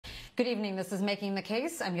Good evening. This is Making the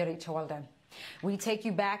Case. I'm Yodit Tewolde. We take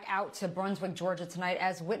you back out to Brunswick, Georgia tonight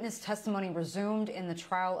as witness testimony resumed in the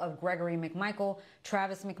trial of Gregory McMichael,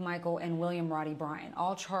 Travis McMichael, and William Roddie Bryan,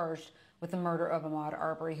 all charged with the murder of Ahmaud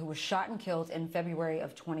Arbery, who was shot and killed in February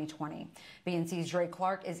of 2020. BNC's Dre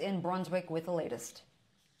Clark is in Brunswick with the latest.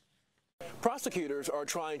 Prosecutors are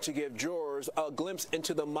trying to give jurors a glimpse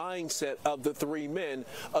into the mindset of the three men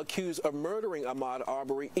accused of murdering Ahmaud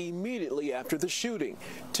Arbery immediately after the shooting.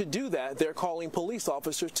 To do that, they're calling police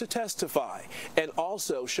officers to testify and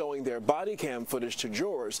also showing their body cam footage to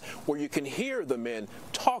jurors where you can hear the men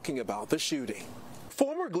talking about the shooting.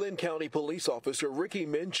 Former Glenn County police officer Ricky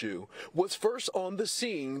Minshew was first on the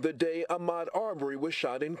scene the day Ahmaud Arbery was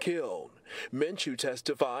shot and killed. Minshew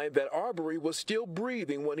testified that Arbery was still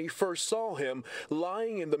breathing when he first saw him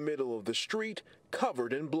lying in the middle of the street,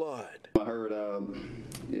 covered in blood. I heard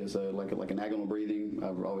it's like an agonal breathing.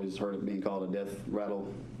 I've always heard it being called a death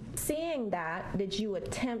rattle. Seeing that, did you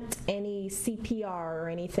attempt any CPR or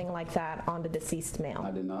anything like that on the deceased male?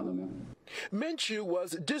 I did not, no, ma'am. Minshew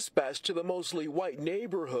was dispatched to the mostly white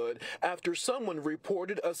neighborhood after someone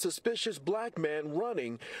reported a suspicious black man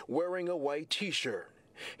running wearing a white T-shirt.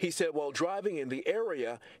 He said while driving in the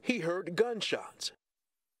area, he heard gunshots.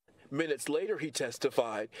 Minutes later, he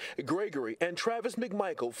testified, Gregory and Travis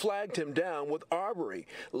McMichael flagged him down with Arbery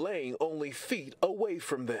laying only feet away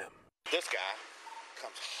from them. This guy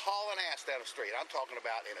comes hauling ass down the street. I'm talking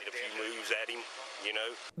about in a few moves at him, you know.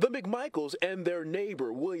 The McMichaels and their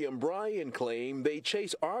neighbor, William Bryan, claim they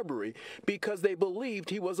chased Arbery because they believed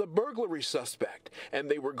he was a burglary suspect and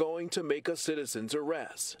they were going to make a citizen's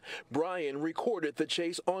arrest. Bryan recorded the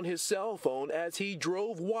chase on his cell phone as he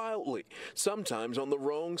drove wildly, sometimes on the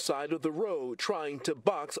wrong side of the road, trying to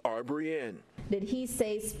box Arbery in. Did he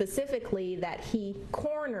say specifically that he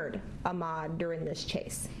cornered Ahmaud during this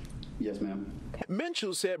chase? Yes, ma'am.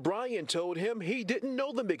 Minshew said Bryan told him he didn't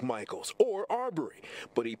know the McMichaels or Arbery,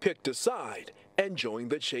 but he picked a side and joined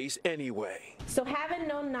the chase anyway. So having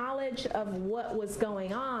no knowledge of what was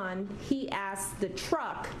going on, he asked the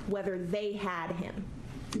truck whether they had him.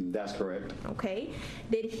 That's correct. Okay.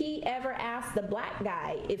 Did he ever ask the black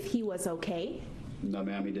guy if he was okay? No,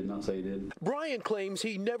 ma'am, he did not say he did. Bryan claims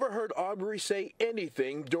he never heard Arbery say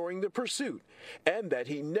anything during the pursuit and that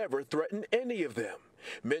he never threatened any of them.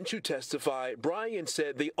 Minshew testified Bryan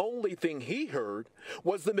said the only thing he heard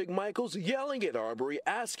was the McMichaels yelling at Arbery,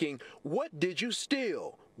 asking, "What did you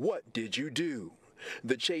steal? What did you do?"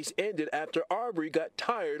 The chase ended after Arbery got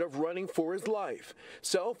tired of running for his life.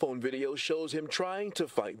 Cell phone video shows him trying to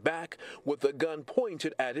fight back with a gun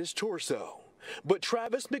pointed at his torso. But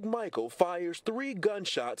Travis McMichael fires 3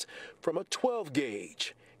 gunshots from a 12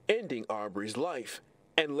 gauge, ending Arbery's life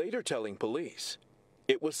and later telling police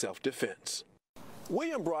it was self-defense.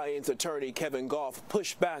 William Bryan's attorney, Kevin Goff,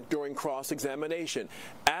 pushed back during cross-examination,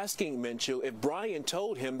 asking Minshew if Bryan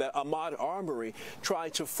told him that Ahmaud Arbery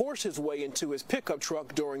tried to force his way into his pickup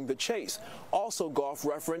truck during the chase. Also, Goff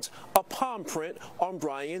referenced a palm print on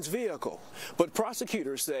Bryan's vehicle. But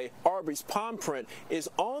prosecutors say Arbery's palm print is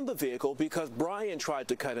on the vehicle because Bryan tried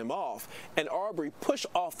to cut him off, and Arbery pushed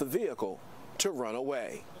off the vehicle to run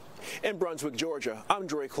away. In Brunswick, Georgia, I'm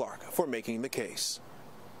Dre Clark for Making the Case.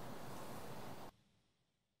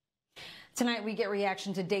 Tonight, we get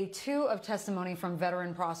reaction to day 2 of testimony from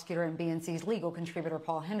veteran prosecutor and BNC's legal contributor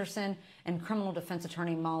Paul Henderson and criminal defense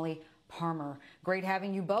attorney Molly Parmer. Great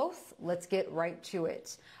having you both. Let's get right to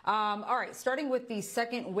it. All right, starting with the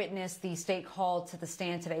second witness the state called to the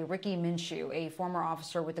stand today, Ricky Minshew, a former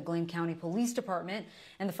officer with the Glenn County Police Department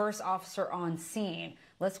and the first officer on scene.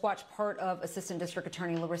 Let's watch part of Assistant District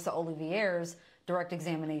Attorney Larissa Olivier's direct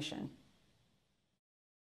examination.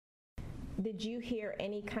 Did you hear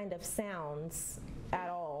any kind of sounds at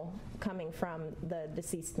all coming from the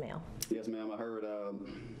deceased male? Yes, ma'am. I heard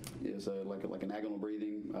it's like an agonal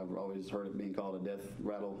breathing. I've always heard it being called a death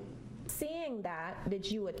rattle. Seeing that, did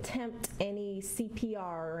you attempt any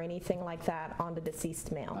CPR or anything like that on the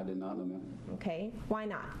deceased male? I did not, no, ma'am. Okay. Why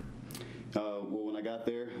not? Well, when I got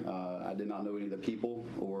there, I did not know any of the people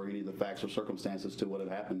or any of the facts or circumstances to what had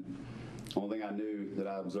happened. The only thing I knew that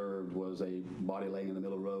I observed was a body laying in the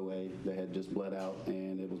middle of the roadway that had just bled out,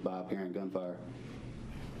 and it was by apparent gunfire.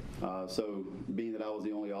 So being that I was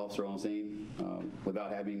the only officer on scene,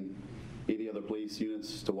 without having any other police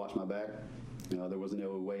units to watch my back, there was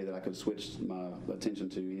no way that I could switch my attention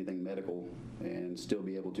to anything medical and still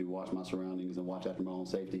be able to watch my surroundings and watch after my own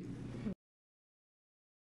safety.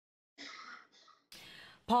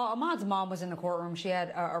 Paul, Ahmaud's mom was in the courtroom. She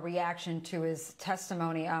had a reaction to his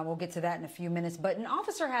testimony. We'll get to that in a few minutes. But an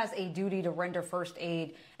officer has a duty to render first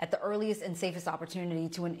aid at the earliest and safest opportunity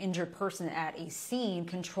to an injured person at a scene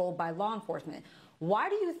controlled by law enforcement. Why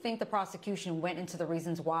do you think the prosecution went into the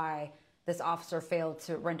reasons why this officer failed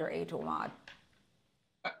to render aid to Ahmaud?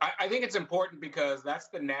 I think it's important because that's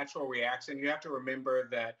the natural reaction. You have to remember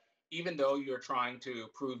that even though you're trying to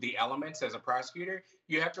prove the elements as a prosecutor,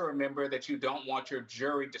 you have to remember that you don't want your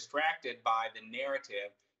jury distracted by the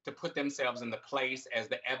narrative to put themselves in the place as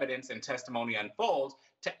the evidence and testimony unfolds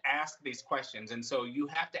to ask these questions. And so you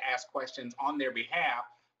have to ask questions on their behalf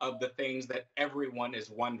of the things that everyone is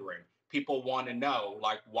wondering. People want to know,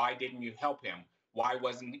 like, why didn't you help him? Why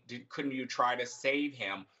couldn't you try to save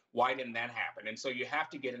him? Why didn't that happen? And so you have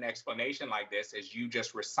to get an explanation like this, as you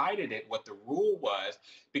just recited it, what the rule was,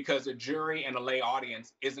 because a jury and a lay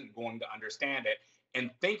audience isn't going to understand it. And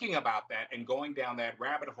thinking about that and going down that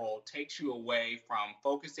rabbit hole takes you away from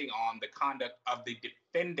focusing on the conduct of the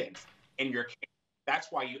defendants in your case.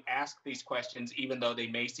 That's why you ask these questions, even though they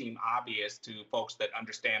may seem obvious to folks that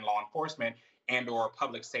understand law enforcement and or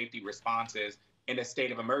public safety responses in a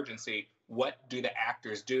state of emergency. What do the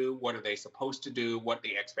actors do? What are they supposed to do? What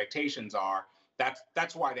the expectations are?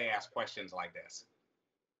 That's why they ask questions like this.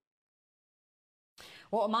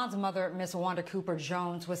 Well, Ahmaud's mother, Miss Wanda Cooper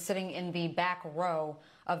Jones, was sitting in the back row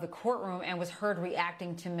of the courtroom and was heard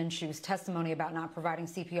reacting to Minshu's testimony about not providing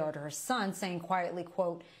CPR to her son, saying quietly,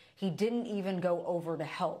 quote, "He didn't even go over to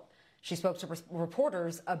help." She spoke to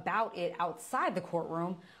reporters about it outside the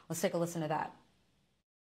courtroom. Let's take a listen to that.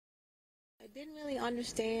 I didn't really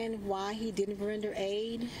understand why he didn't render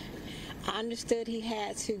aid. I understood he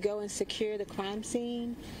had to go and secure the crime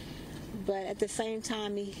scene, but at the same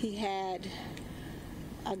time, he had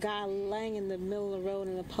a guy laying in the middle of the road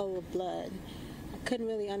in a pool of blood. I couldn't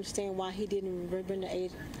really understand why he didn't render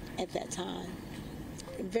aid at that time.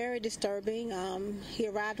 Very disturbing. He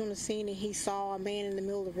arrived on the scene and he saw a man in the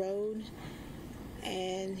middle of the road,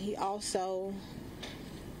 and he also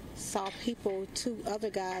saw two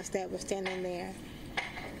other guys that were standing there.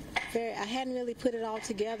 I hadn't really put it all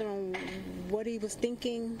together on what he was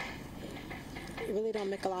thinking. It really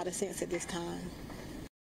don't make a lot of sense at this time.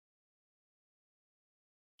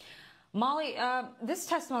 Molly, this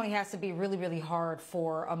testimony has to be really, really hard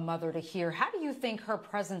for a mother to hear. How do you think her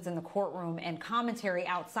presence in the courtroom and commentary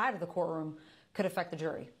outside of the courtroom could affect the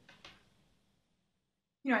jury?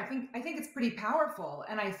 You know, I think it's pretty powerful,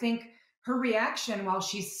 and I think her reaction while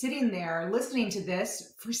she's sitting there listening to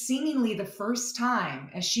this for seemingly the first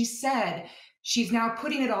time, as she said, she's now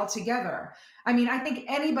putting it all together. I mean, I think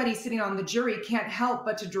anybody sitting on the jury can't help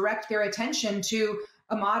but to direct their attention to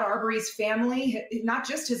Ahmaud Arbery's family, not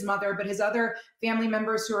just his mother, but his other family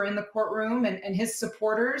members who are in the courtroom and his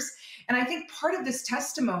supporters. And I think part of this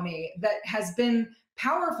testimony that has been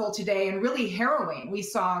powerful today and really harrowing, we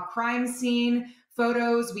saw crime scene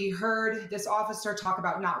photos, we heard this officer talk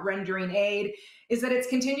about not rendering aid, is that it's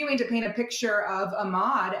continuing to paint a picture of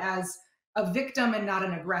Ahmaud as a victim and not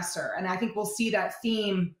an aggressor. And I think we'll see that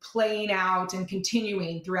theme playing out and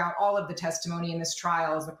continuing throughout all of the testimony in this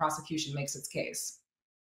trial as the prosecution makes its case.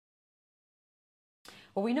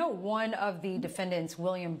 Well, we know one of the defendants,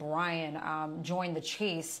 William Bryan, joined the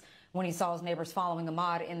chase when he saw his neighbors following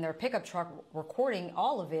Ahmaud in their pickup truck, recording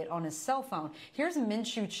all of it on his cell phone. Here's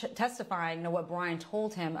Minshu testifying to what Bryan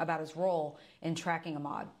told him about his role in tracking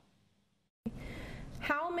Ahmaud.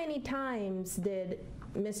 How many times did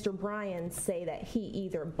Mr. Bryan say that he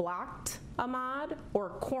either blocked Ahmaud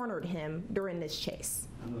or cornered him during this chase?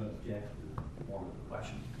 I'm going to object to the form of the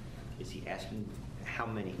question. Is he asking how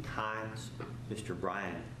many times Mr.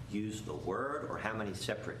 Bryan used the word, or how many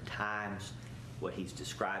separate times what he's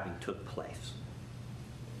describing took place?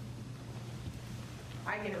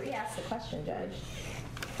 I'm going to re-ask the question, Judge.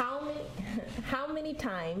 How many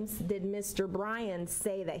times did Mr. Bryan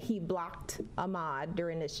say that he blocked Ahmaud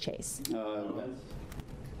during this chase?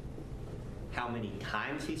 How many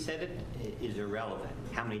times he said it is irrelevant.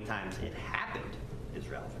 How many times it happened is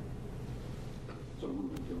relevant.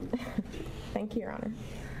 Thank you, Your Honor.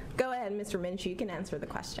 Go ahead, Mr. Minshu. You can answer the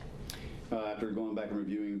question. After going back and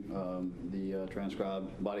reviewing the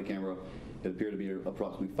transcribed body camera, it appeared to be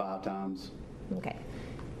approximately 5 times. Okay.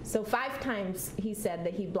 So 5 times he said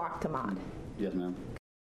that he blocked Ahmaud. Yes, ma'am.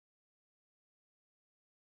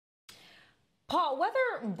 Paul,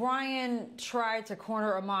 whether Bryan tried to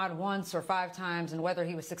corner Ahmaud once or 5 times and whether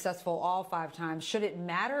he was successful all 5 times, should it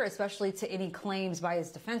matter, especially to any claims by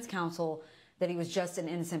his defense counsel that he was just an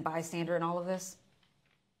innocent bystander in all of this?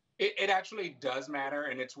 It actually does matter,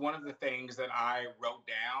 and it's one of the things that I wrote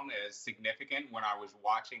down as significant when I was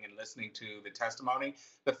watching and listening to the testimony.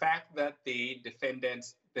 The fact that the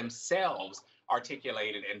defendants themselves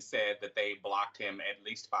articulated and said that they blocked him at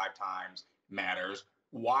least 5 times matters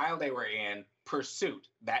while they were in pursuit.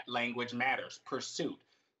 That language matters, pursuit.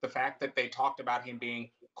 The fact that they talked about him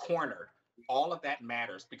being cornered, all of that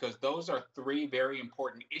matters, because those are 3 very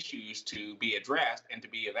important issues to be addressed and to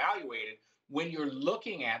be evaluated when you're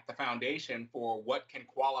looking at the foundation for what can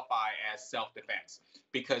qualify as self-defense.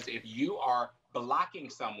 Because if you are blocking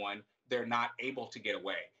someone, they're not able to get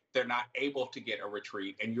away. They're not able to get a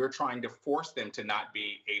retreat, and you're trying to force them to not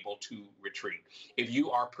be able to retreat. If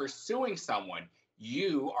you are pursuing someone,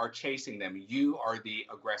 you are chasing them. You are the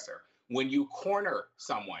aggressor. When you corner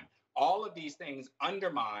someone, all of these things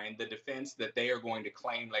undermine the defense that they are going to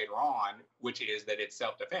claim later on, which is that it's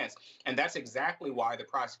self-defense. And that's exactly why the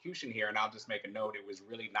prosecution here, and I'll just make a note, it was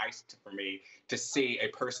really nice for me to see a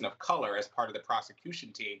person of color as part of the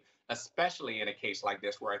prosecution team, especially in a case like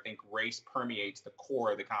this where I think race permeates the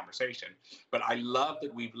core of the conversation. But I love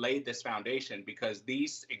that we've laid this foundation, because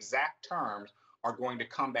these exact terms are going to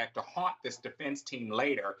come back to haunt this defense team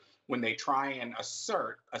later when they try and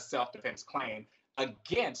assert a self-defense claim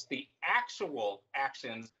against the actual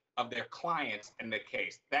actions of their clients in the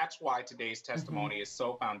case. That's why today's testimony is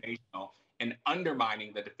so foundational in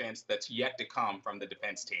undermining the defense that's yet to come from the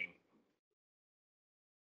defense team.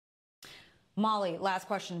 Molly, last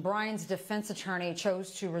question. Bryan's defense attorney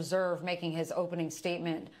chose to reserve making his opening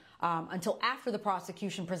statement until after the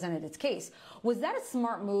prosecution presented its case. Was that a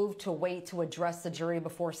smart move to wait to address the jury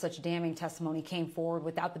before such damning testimony came forward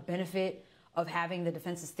without the benefit of having the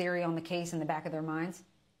defense's theory on the case in the back of their minds?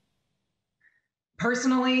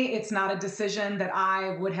 Personally, it's not a decision that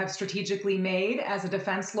I would have strategically made as a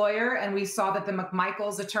defense lawyer. And we saw that the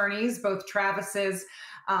McMichael's attorneys, both Travis's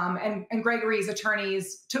and Gregory's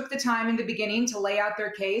attorneys, took the time in the beginning to lay out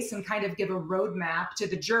their case and kind of give a roadmap to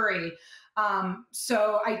the jury.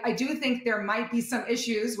 So I do think there might be some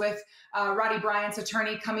issues with Roddie Bryant's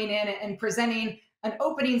attorney coming in and presenting an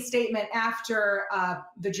opening statement after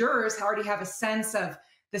the jurors already have a sense of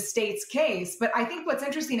the state's case. But I think what's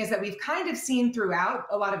interesting is that we've kind of seen throughout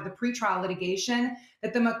a lot of the pretrial litigation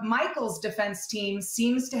that the McMichael's defense team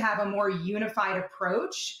seems to have a more unified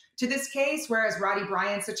approach to this case, whereas Roddie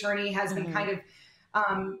Bryant's attorney has been kind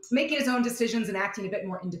of making his own decisions and acting a bit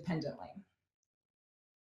more independently.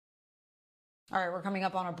 All right, we're coming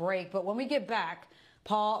up on a break, but when we get back,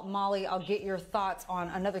 Paul, Molly, I'll get your thoughts on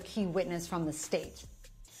another key witness from the state.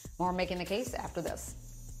 More Making the Case after this.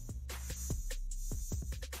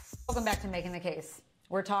 Welcome back to Making the Case.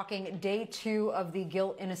 We're talking day 2 of the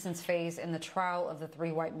guilt-innocence phase in the trial of the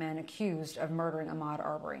 3 white men accused of murdering Ahmaud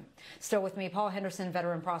Arbery. Still with me, Paul Henderson,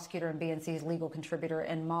 veteran prosecutor and BNC's legal contributor,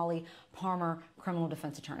 and Molly Parmer, criminal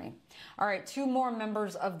defense attorney. All right, 2 more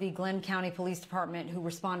members of the Glenn County Police Department who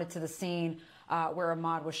responded to the scene where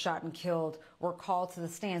Ahmaud was shot and killed were called to the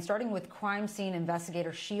stand, starting with crime scene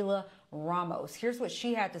investigator Sheila Ramos. Here's what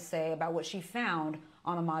she had to say about what she found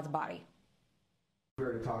on Ahmaud's body. We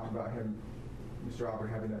already talked about him, Mr. Arbery,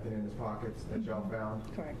 having nothing in his pockets that y'all found.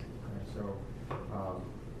 Correct. Okay, so,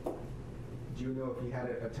 do you know if he had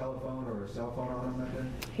a telephone or a cell phone on him that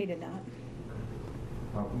day? He did not.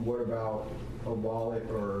 What about a wallet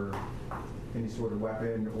or any sort of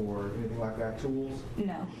weapon or anything like that, tools?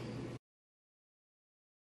 No.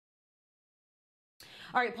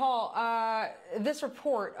 All right, Paul, this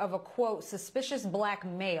report of a, quote, suspicious black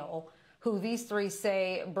male who these 3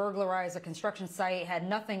 say burglarized a construction site had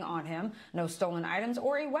nothing on him, no stolen items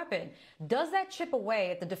or a weapon. Does that chip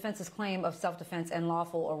away at the defense's claim of self-defense and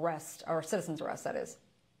lawful arrest, or citizen's arrest, that is?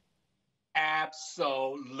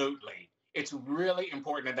 Absolutely. It's really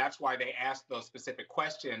important, and that's why they asked those specific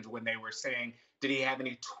questions when they were saying, did he have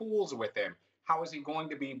any tools with him? How is he going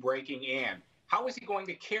to be breaking in? How is he going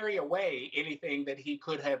to carry away anything that he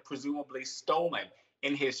could have presumably stolen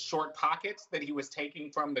in his short pockets that he was taking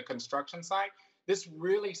from the construction site? This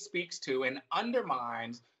really speaks to and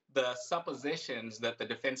undermines the suppositions that the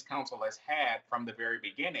defense counsel has had from the very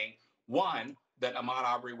beginning. 1, that Ahmaud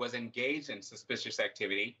Arbery was engaged in suspicious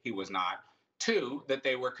activity. He was not. 2, that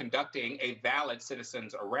they were conducting a valid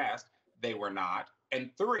citizen's arrest. They were not.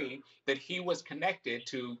 And 3, that he was connected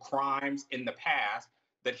to crimes in the past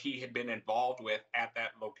that he had been involved with at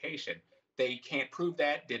that location. They can't prove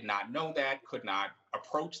that, did not know that, could not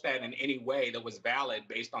approach that in any way that was valid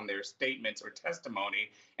based on their statements or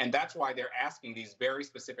testimony. And that's why they're asking these very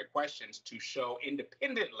specific questions to show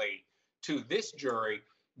independently to this jury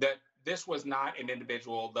that this was not an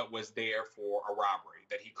individual that was there for a robbery,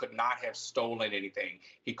 that he could not have stolen anything.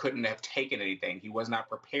 He couldn't have taken anything. He was not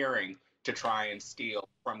preparing to try and steal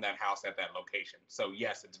from that house at that location. So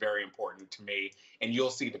yes, it's very important to me. And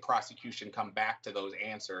you'll see the prosecution come back to those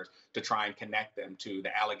answers to try and connect them to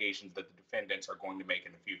the allegations that the defendants are going to make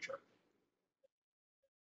in the future.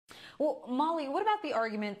 Well, Molly, what about the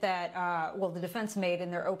argument that, the defense made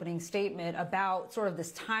in their opening statement about sort of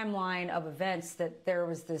this timeline of events, that there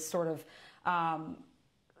was this sort of,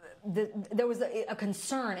 there was a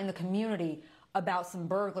concern in the community about some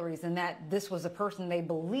burglaries, and that this was a person they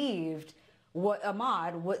believed,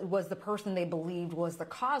 Ahmaud was the person they believed was the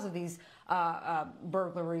cause of these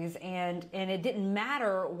burglaries, and it didn't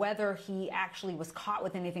matter whether he actually was caught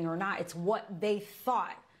with anything or not. It's what they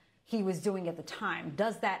thought he was doing at the time.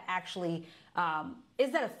 Does that actually,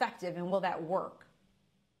 is that effective, and will that work?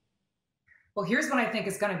 Well, here's what I think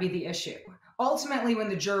is going to be the issue. Ultimately, when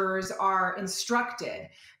the jurors are instructed,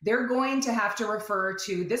 they're going to have to refer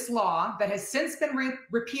to this law that has since been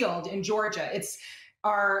repealed in Georgia. It's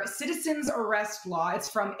our citizens arrest law. It's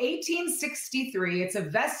from 1863. It's a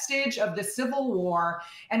vestige of the Civil War.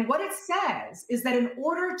 And what it says is that in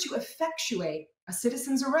order to effectuate a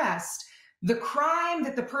citizen's arrest, the crime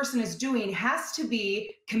that the person is doing has to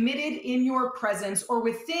be committed in your presence or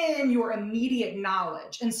within your immediate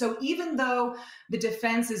knowledge. And so even though the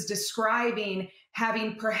defense is describing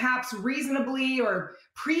having perhaps reasonably or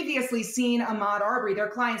previously seen Ahmaud Arbery, their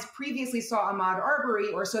clients previously saw Ahmaud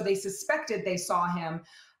Arbery, or so they suspected they saw him.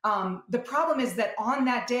 The problem is that on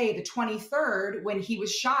that day, the 23rd, when he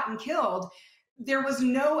was shot and killed, there was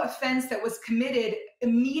no offense that was committed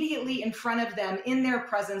immediately in front of them in their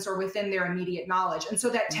presence or within their immediate knowledge. And so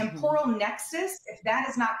that temporal nexus, if that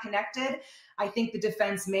is not connected, I think the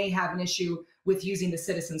defense may have an issue with using the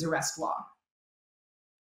citizen's arrest law.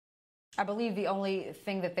 I believe the only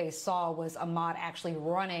thing that they saw was Ahmaud actually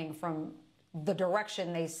running from the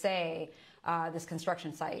direction they say this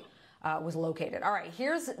construction site was located. All right,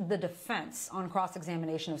 here's the defense on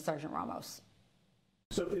cross-examination of Sergeant Ramos.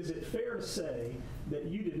 So is it fair to say that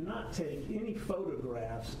you did not take any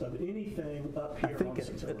photographs of anything up here? I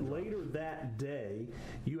think later that day,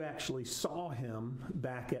 you actually saw him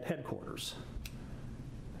back at headquarters.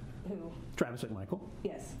 Who? Travis McMichael.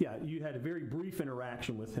 Yes. Yeah, you had a very brief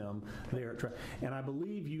interaction with him there at and I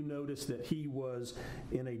believe you noticed that he was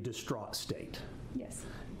in a distraught state. Yes.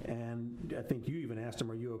 And I think you even asked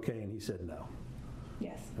him, "Are you okay?" And he said no.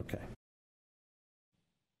 Yes. Okay.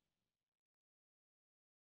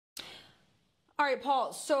 All right,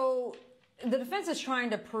 Paul, so the defense is trying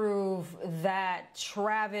to prove that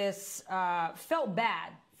Travis felt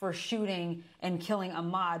bad for shooting and killing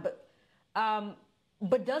Ahmaud,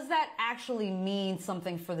 but does that actually mean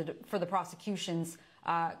something for the prosecution's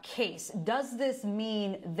case? Does this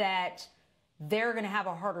mean that they're going to have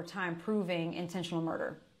a harder time proving intentional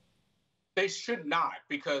murder? They should not,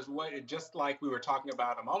 because just like we were talking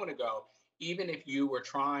about a moment ago, even if you were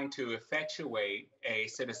trying to effectuate a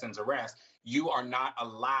citizen's arrest, you are not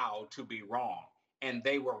allowed to be wrong. And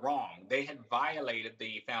they were wrong. They had violated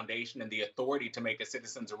the foundation and the authority to make a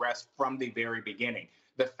citizen's arrest from the very beginning.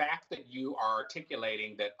 The fact that you are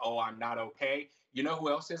articulating that, oh, I'm not okay, you know who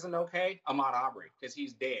else isn't okay? Ahmaud Arbery, because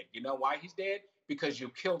he's dead. You know why he's dead? Because you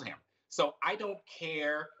killed him. So I don't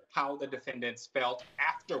care how the defendants felt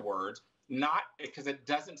afterwards, not because it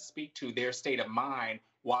doesn't speak to their state of mind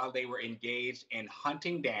while they were engaged in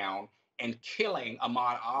hunting down and killing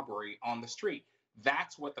Ahmaud Arbery on the street.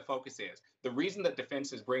 That's what the focus is. The reason the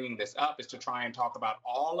defense is bringing this up is to try and talk about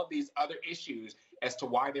all of these other issues as to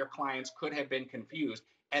why their clients could have been confused,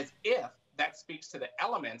 as if that speaks to the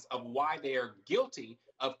elements of why they are guilty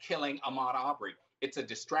of killing Ahmaud Arbery. It's a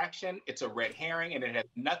distraction, it's a red herring, and it has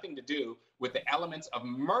nothing to do with the elements of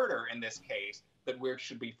murder in this case that we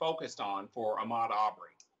should be focused on for Ahmaud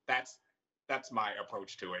Arbery. That's my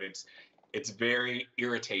approach to it. It's very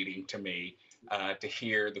irritating to me to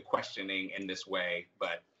hear the questioning in this way,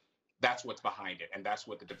 but that's what's behind it, and that's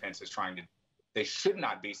what the defense is trying to do. They should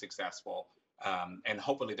not be successful, and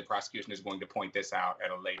hopefully the prosecution is going to point this out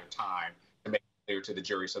at a later time to make it clear to the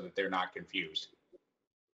jury so that they're not confused.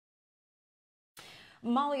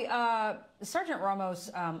 Molly, Sergeant Ramos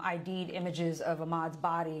ID'd images of Ahmaud's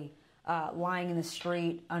body lying in the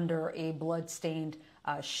street under a blood-stained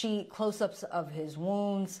sheet, close-ups of his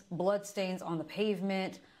wounds, bloodstains on the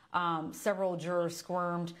pavement. Several jurors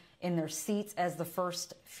squirmed in their seats as the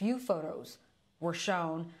first few photos were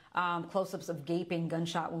shown, close-ups of gaping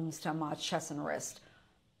gunshot wounds to Ahmaud's chest and wrist.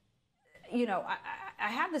 You know, I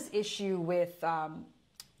have this issue with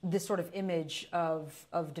this sort of image of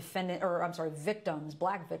victims,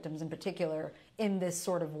 black victims in particular, in this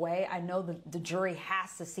sort of way. I know the jury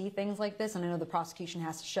has to see things like this, and I know the prosecution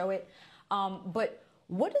has to show it. But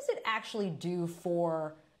what does it actually do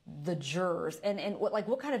for the jurors, and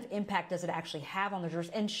what kind of impact does it actually have on the jurors?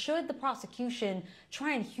 And should the prosecution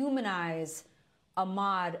try and humanize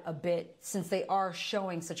Ahmaud a bit, since they are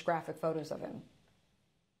showing such graphic photos of him?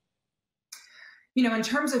 You know, in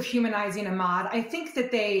terms of humanizing Ahmaud, I think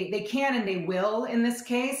that they can and they will in this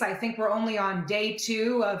case. I think we're only on day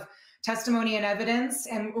 2 of testimony and evidence,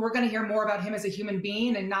 and we're going to hear more about him as a human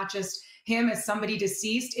being and not just him as somebody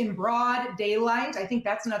deceased in broad daylight. I think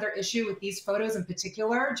that's another issue with these photos in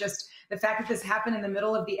particular. Just the fact that this happened in the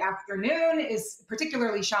middle of the afternoon is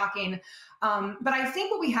particularly shocking. But I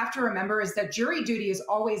think what we have to remember is that jury duty is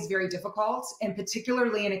always very difficult, and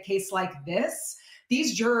particularly in a case like this.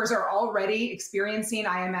 These jurors are already experiencing,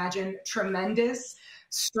 I imagine, tremendous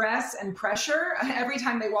stress and pressure every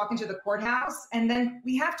time they walk into the courthouse. And then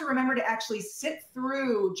we have to remember to actually sit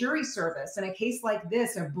through jury service in a case like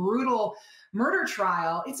this, a brutal murder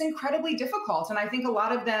trial. It's incredibly difficult. And I think a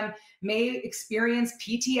lot of them may experience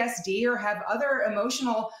PTSD or have other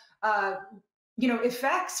emotional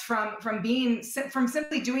effects from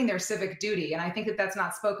simply doing their civic duty. And I think that that's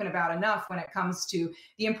not spoken about enough when it comes to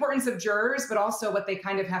the importance of jurors, but also what they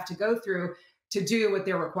kind of have to go through to do what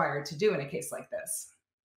they're required to do in a case like this.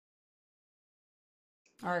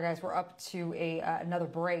 All right, guys, we're up to another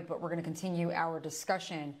break, but we're going to continue our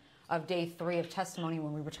discussion of day 3 of testimony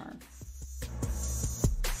when we return.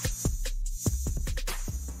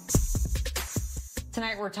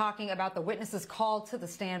 Tonight, we're talking about the witnesses called to the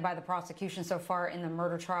stand by the prosecution so far in the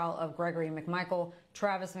murder trial of Gregory McMichael,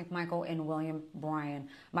 Travis McMichael, and William Bryan.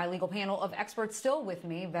 My legal panel of experts still with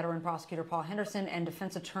me, veteran prosecutor Paul Henderson and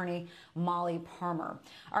defense attorney Molly Parmer.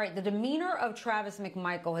 All right, the demeanor of Travis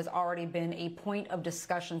McMichael has already been a point of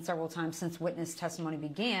discussion several times since witness testimony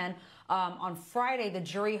began. On Friday, the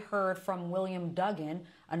jury heard from William Duggan,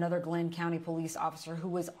 another Glenn County police officer who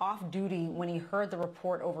was off duty when he heard the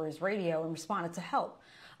report over his radio and responded to help.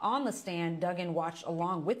 On the stand, Duggan watched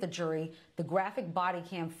along with the jury the graphic body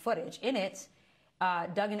cam footage. In it,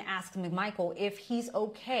 Duggan asks McMichael if he's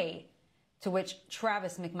okay, to which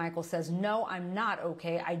Travis McMichael says, "No, I'm not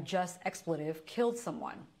okay. I just killed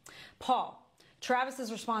someone." Paul,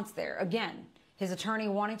 Travis's response there, again, his attorney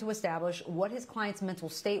wanting to establish what his client's mental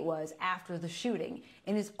state was after the shooting.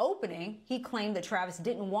 In his opening, he claimed that Travis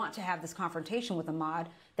didn't want to have this confrontation with Ahmaud,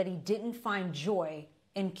 that he didn't find joy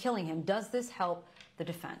in killing him. Does this help the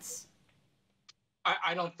defense?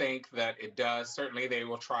 I don't think that it does. Certainly they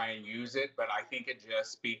will try and use it, but I think it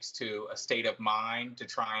just speaks to a state of mind to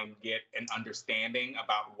try and get an understanding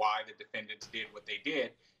about why the defendants did what they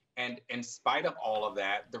did. And in spite of all of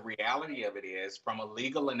that, the reality of it is, from a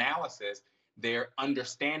legal analysis, their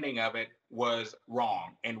understanding of it was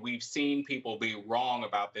wrong. And we've seen people be wrong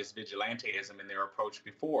about this vigilantism in their approach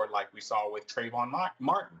before, like we saw with Trayvon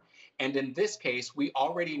Martin. And in this case, we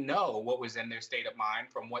already know what was in their state of mind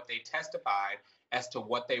from what they testified as to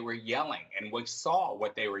what they were yelling. And we saw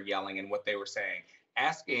what they were yelling and what they were saying.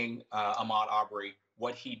 Asking Ahmaud Arbery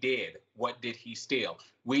what he did, what did he steal?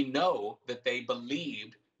 We know that they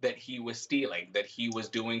believed that he was stealing, that he was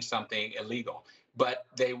doing something illegal. But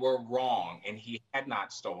they were wrong, and he had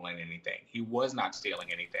not stolen anything. He was not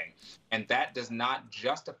stealing anything. And that does not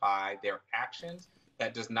justify their actions.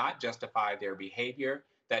 That does not justify their behavior.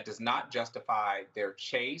 That does not justify their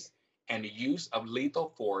chase and use of lethal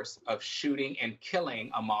force of shooting and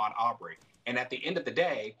killing Ahmaud Arbery. And at the end of the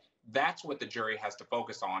day, that's what the jury has to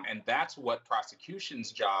focus on. And that's what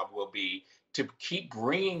prosecution's job will be, to keep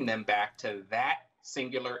bringing them back to that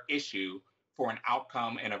singular issue for an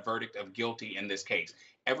outcome and a verdict of guilty in this case.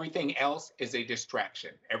 Everything else is a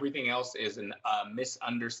distraction. Everything else is a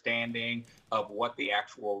misunderstanding of what the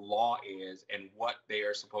actual law is and what they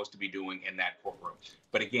are supposed to be doing in that courtroom.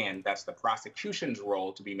 But again, that's the prosecution's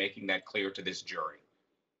role to be making that clear to this jury.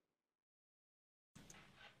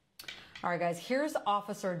 All right, guys, here's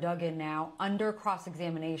Officer Duggan now under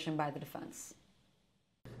cross-examination by the defense.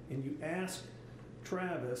 And you ask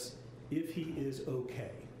Travis if he is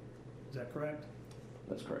okay. Is that correct?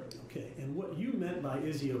 That's correct. Okay, and what you meant by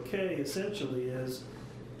 "is he okay" essentially is,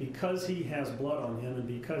 because he has blood on him and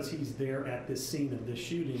because he's there at this scene of this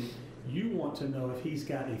shooting, you want to know if he's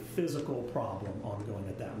got a physical problem ongoing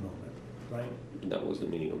at that moment, right? That was the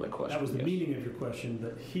meaning of my question. That was the meaning of your question,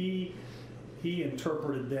 that he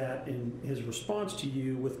interpreted that in his response to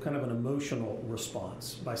you with kind of an emotional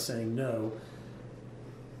response by saying, "No,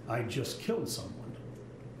 I just killed someone."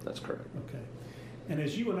 That's correct. Okay. And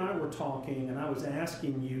as you and I were talking, and I was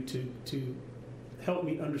asking you to help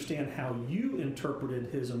me understand how you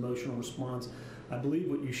interpreted his emotional response. I believe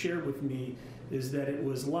what you shared with me is that it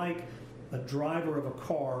was like a driver of a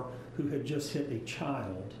car who had just hit a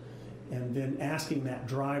child, and then asking that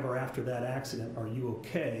driver after that accident, "Are you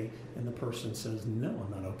okay?" And the person says, "No, I'm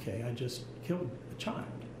not okay. I just killed a child."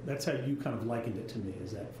 That's how you kind of likened it to me.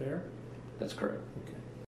 Is that fair? That's correct. Okay.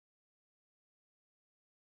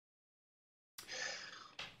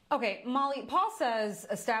 Okay, Molly, Paul says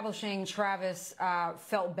establishing Travis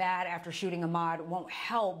felt bad after shooting Ahmaud won't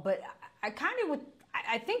help, but I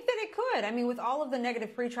think that it could. I mean, with all of the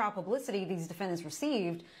negative pretrial publicity these defendants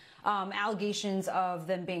received, allegations of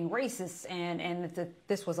them being racist and that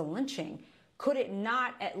this was a lynching, could it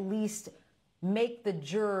not at least make the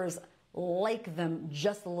jurors like them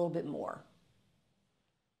just a little bit more?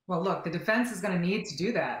 Well, look, the defense is going to need to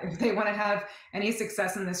do that if they want to have any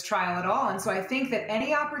success in this trial at all. And so I think that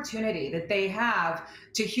any opportunity that they have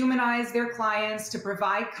to humanize their clients, to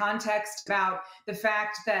provide context about the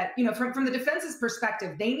fact that, you know, from the defense's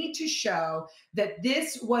perspective, they need to show that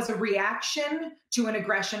this was a reaction to an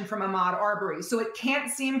aggression from Ahmaud Arbery. So it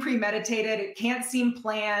can't seem premeditated. It can't seem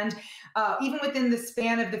planned. Even within the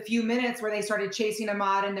span of the few minutes where they started chasing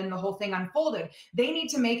Ahmaud and then the whole thing unfolded, they need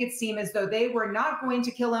to make it seem as though they were not going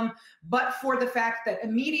to kill him, but for the fact that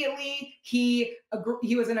immediately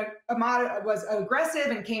Ahmaud was aggressive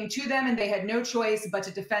and came to them, and they had no choice but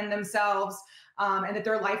to defend themselves, and that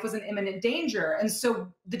their life was in imminent danger. And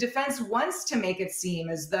so the defense wants to make it seem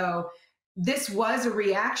as though this was a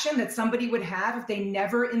reaction that somebody would have if they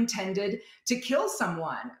never intended to kill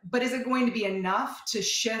someone. But is it going to be enough to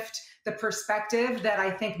shift the perspective that I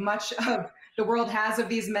think much of the world has of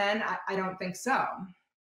these men? I don't think so.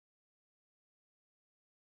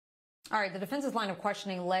 All right, the defense's line of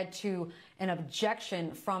questioning led to an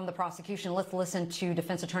objection from the prosecution. Let's listen to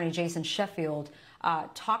defense attorney Jason Sheffield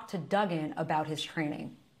talk to Duggan about his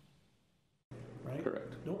training. Right?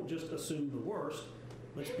 Correct. Don't just assume the worst.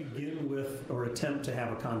 Let's begin with or attempt to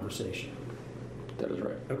have a conversation. That is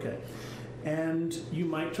right. Okay. And you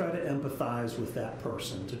might try to empathize with that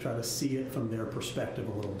person, to try to see it from their perspective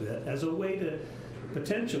a little bit as a way to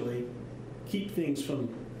potentially keep things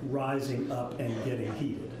from rising up and getting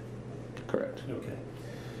heated. Correct. Okay.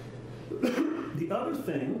 The other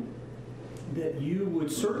thing that you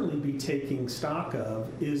would certainly be taking stock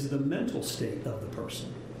of is the mental state of the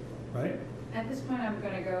person, right? At this point, I'm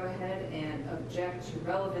going to go ahead and object to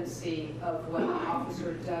relevancy of what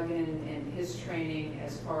Officer Duggan and his training,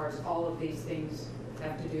 as far as all of these things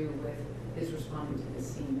have to do with his responding to the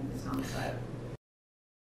scene of this homicide.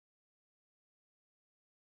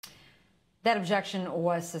 That objection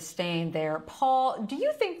was sustained there. Paul, do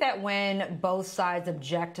you think that when both sides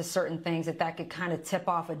object to certain things that could kind of tip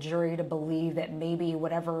off a jury to believe that maybe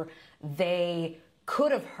whatever they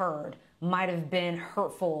could have heard might have been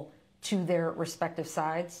hurtful to their respective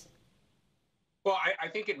sides? Well, I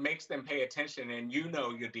think it makes them pay attention, and you know,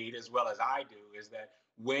 Yodit, as well as I do, is that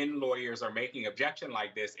when lawyers are making objection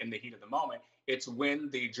like this in the heat of the moment, it's when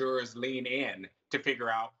the jurors lean in to figure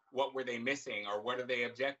out what were they missing or what are they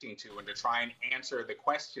objecting to, and to try and answer the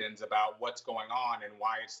questions about what's going on and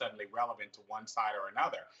why it's suddenly relevant to one side or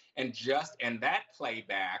another. And just in that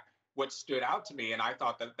playback, what stood out to me, and I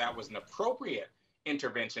thought that that was an appropriate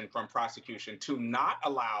intervention from prosecution, to not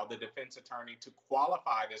allow the defense attorney to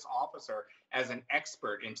qualify this officer as an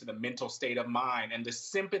expert into the mental state of mind and the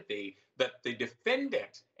sympathy that the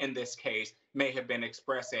defendant in this case may have been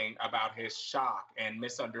expressing about his shock and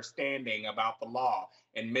misunderstanding about the law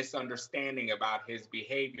and misunderstanding about his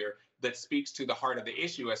behavior that speaks to the heart of the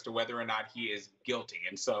issue as to whether or not he is guilty.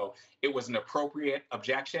 And so it was an appropriate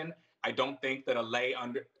objection. I don't think that a lay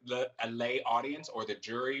audience or the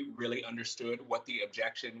jury really understood what the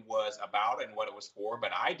objection was about and what it was for, but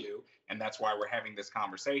I do, and that's why we're having this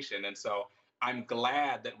conversation. And so I'm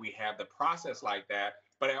glad that we have the process like that,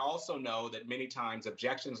 but I also know that many times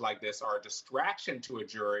objections like this are a distraction to a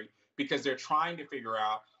jury because they're trying to figure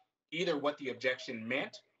out either what the objection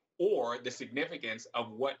meant or the significance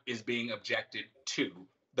of what is being objected to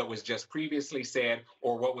that was just previously said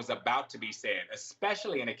or what was about to be said,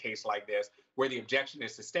 especially in a case like this where the objection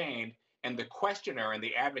is sustained and the questioner and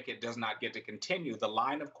the advocate does not get to continue the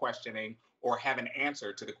line of questioning or have an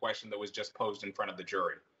answer to the question that was just posed in front of the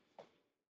jury.